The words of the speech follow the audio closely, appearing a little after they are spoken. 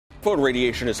Phone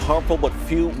radiation is harmful, but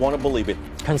few want to believe it.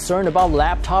 Concerned about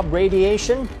laptop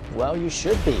radiation? Well, you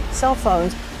should be. Cell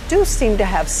phones do seem to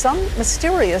have some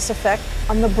mysterious effect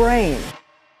on the brain.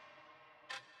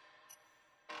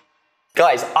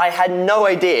 Guys, I had no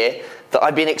idea that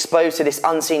I'd been exposed to this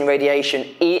unseen radiation,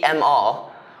 EMR,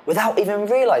 without even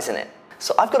realizing it.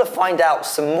 So I've got to find out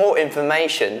some more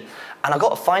information, and I've got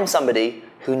to find somebody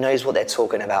who knows what they're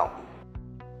talking about.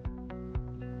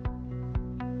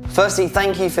 Firstly,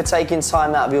 thank you for taking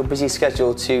time out of your busy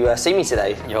schedule to see me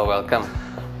today. You're welcome.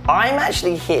 I'm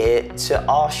actually here to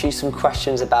ask you some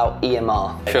questions about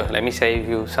EMR. Sure, let me share with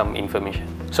you some information.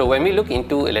 So when we look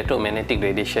into electromagnetic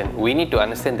radiation, we need to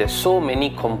understand there's so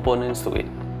many components to it.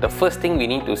 The first thing we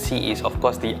need to see is, of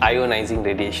course, the ionizing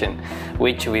radiation,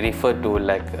 which we refer to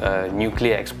like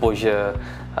nuclear exposure,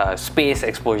 space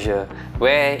exposure,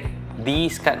 where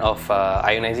these kind of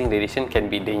ionizing radiation can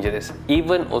be dangerous.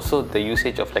 Even also the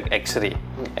usage of like X-ray.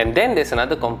 And then there's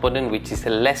another component which is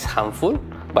less harmful,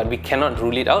 but we cannot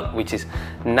rule it out, which is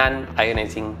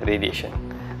non-ionizing radiation.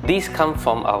 These come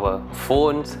from our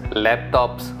phones,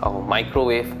 laptops, our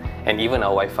microwave, and even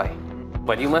our Wi-Fi.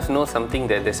 But you must know something,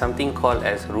 that there's something called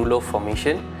as rouleau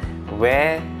formation,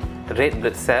 where red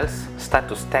blood cells start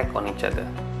to stack on each other.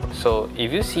 So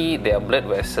if you see there are blood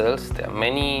vessels, there are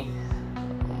many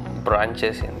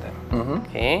branches in them.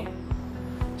 Okay,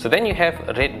 so then you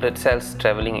have red blood cells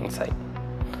traveling inside,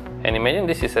 and imagine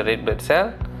this is a red blood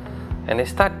cell, and they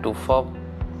start to form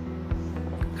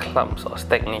clumps or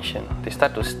stagnation. They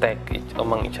start to stack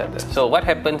among each other. So what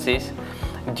happens is,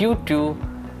 due to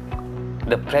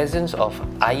the presence of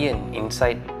iron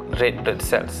inside red blood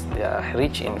cells, they are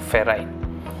rich in ferrite,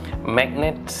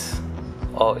 magnets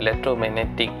or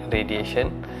electromagnetic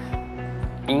radiation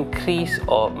increase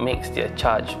or makes their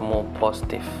charge more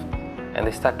positive, and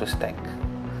they start to stack.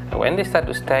 And when they start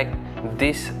to stack,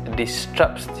 this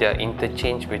disrupts their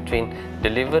interchange between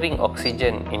delivering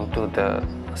oxygen into the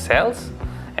cells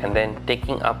and then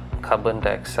taking up carbon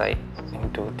dioxide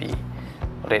into the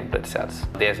red blood cells.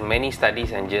 There's many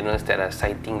studies and journals that are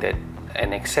citing that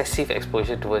an excessive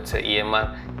exposure towards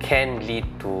EMR can lead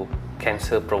to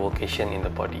cancer provocation in the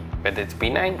body, whether it's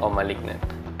benign or malignant.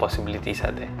 Possibilities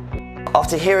are there.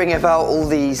 After hearing about all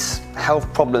these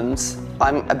health problems,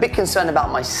 I'm a bit concerned about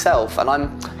myself, and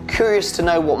I'm curious to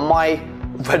know what my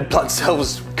red blood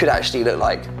cells could actually look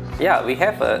like. Yeah, we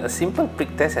have a simple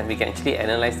prick test, and we can actually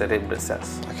analyze the red blood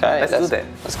cells. Okay, let's do that.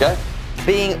 Let's go.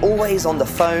 Being always on the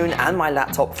phone and my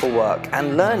laptop for work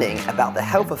and learning about the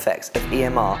health effects of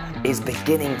EMR is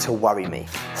beginning to worry me.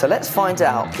 So let's find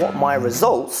out what my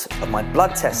results of my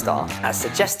blood test are, as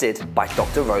suggested by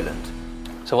Dr. Roland.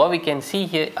 So what we can see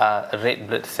here are red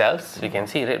blood cells. We can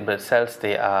see red blood cells,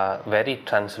 they are very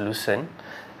translucent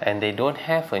and they don't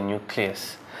have a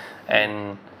nucleus.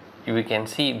 And we can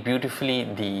see beautifully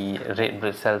the red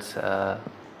blood cells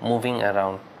moving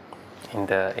around in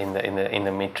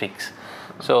the matrix.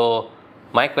 So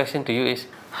my question to you is,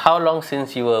 how long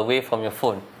since you were away from your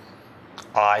phone?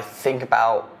 I think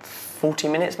about 40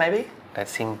 minutes maybe. That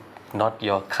seems not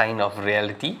your kind of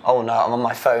reality. Oh no, I'm on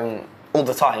my phone all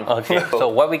the time. Okay, so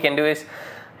what we can do is,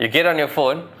 you get on your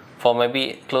phone for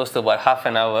maybe close to about half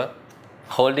an hour,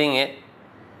 holding it,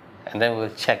 and then we'll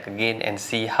check again and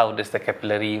see how does the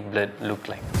capillary blood look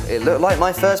like. It looked like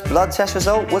my first blood test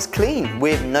result was clean,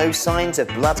 with no signs of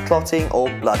blood clotting or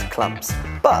blood clumps.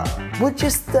 But would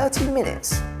just 30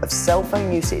 minutes of cell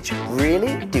phone usage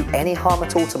really do any harm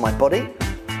at all to my body?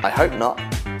 I hope not.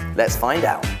 Let's find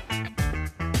out.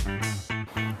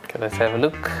 Okay, let's have a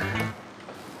look.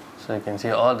 So you can see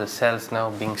all the cells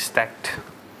now being stacked.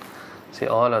 See,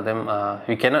 all of them are,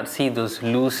 you cannot see those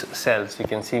loose cells. You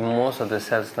can see most of the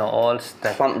cells now all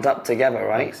stacked. Clumped up together,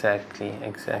 right? Exactly,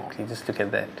 exactly. Just look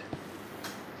at that.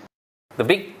 The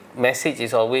big message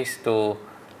is always to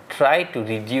try to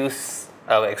reduce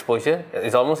our exposure.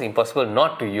 It's almost impossible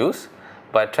not to use,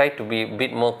 but try to be a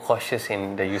bit more cautious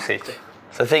in the usage.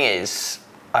 So the thing is,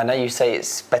 I know you say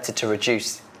it's better to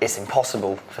reduce. It's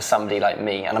impossible for somebody like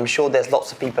me, and I'm sure there's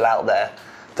lots of people out there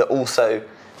that also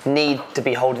need to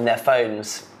be holding their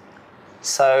phones.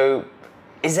 So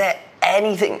is there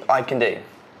anything I can do?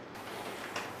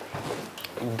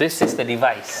 This is the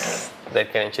device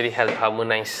that can actually help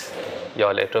harmonize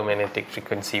your electromagnetic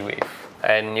frequency wave.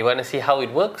 And you want to see how it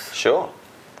works? Sure.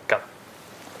 Come.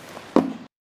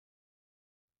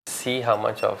 See how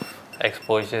much of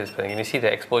exposure is going. You see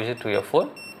the exposure to your phone?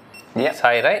 Yeah. It's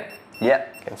high, right? Yeah.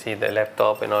 You can see the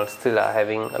laptop and all still are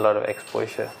having a lot of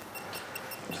exposure.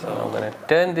 So I'm going to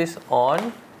turn this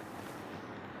on.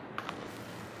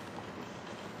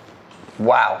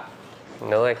 Wow.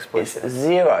 No exposure. It's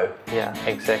 0. Yeah,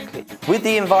 exactly. With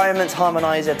the environment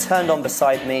harmonizer turned on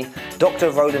beside me, Dr.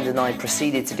 Roland and I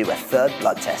proceeded to do a third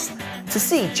blood test to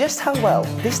see just how well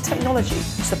this technology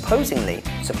supposedly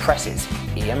suppresses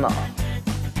EMR.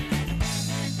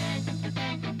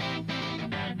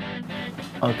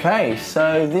 Okay,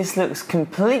 so this looks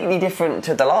completely different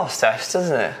to the last test,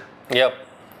 doesn't it? Yep.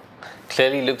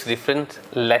 Clearly looks different,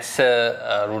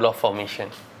 lesser rule of formation.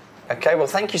 Okay, well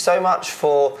thank you so much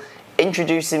for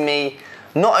introducing me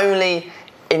not only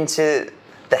into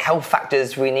the health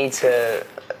factors we need to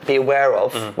be aware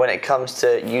of when it comes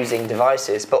to using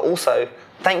devices, but also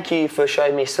thank you for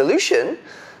showing me a solution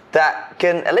that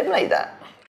can eliminate that.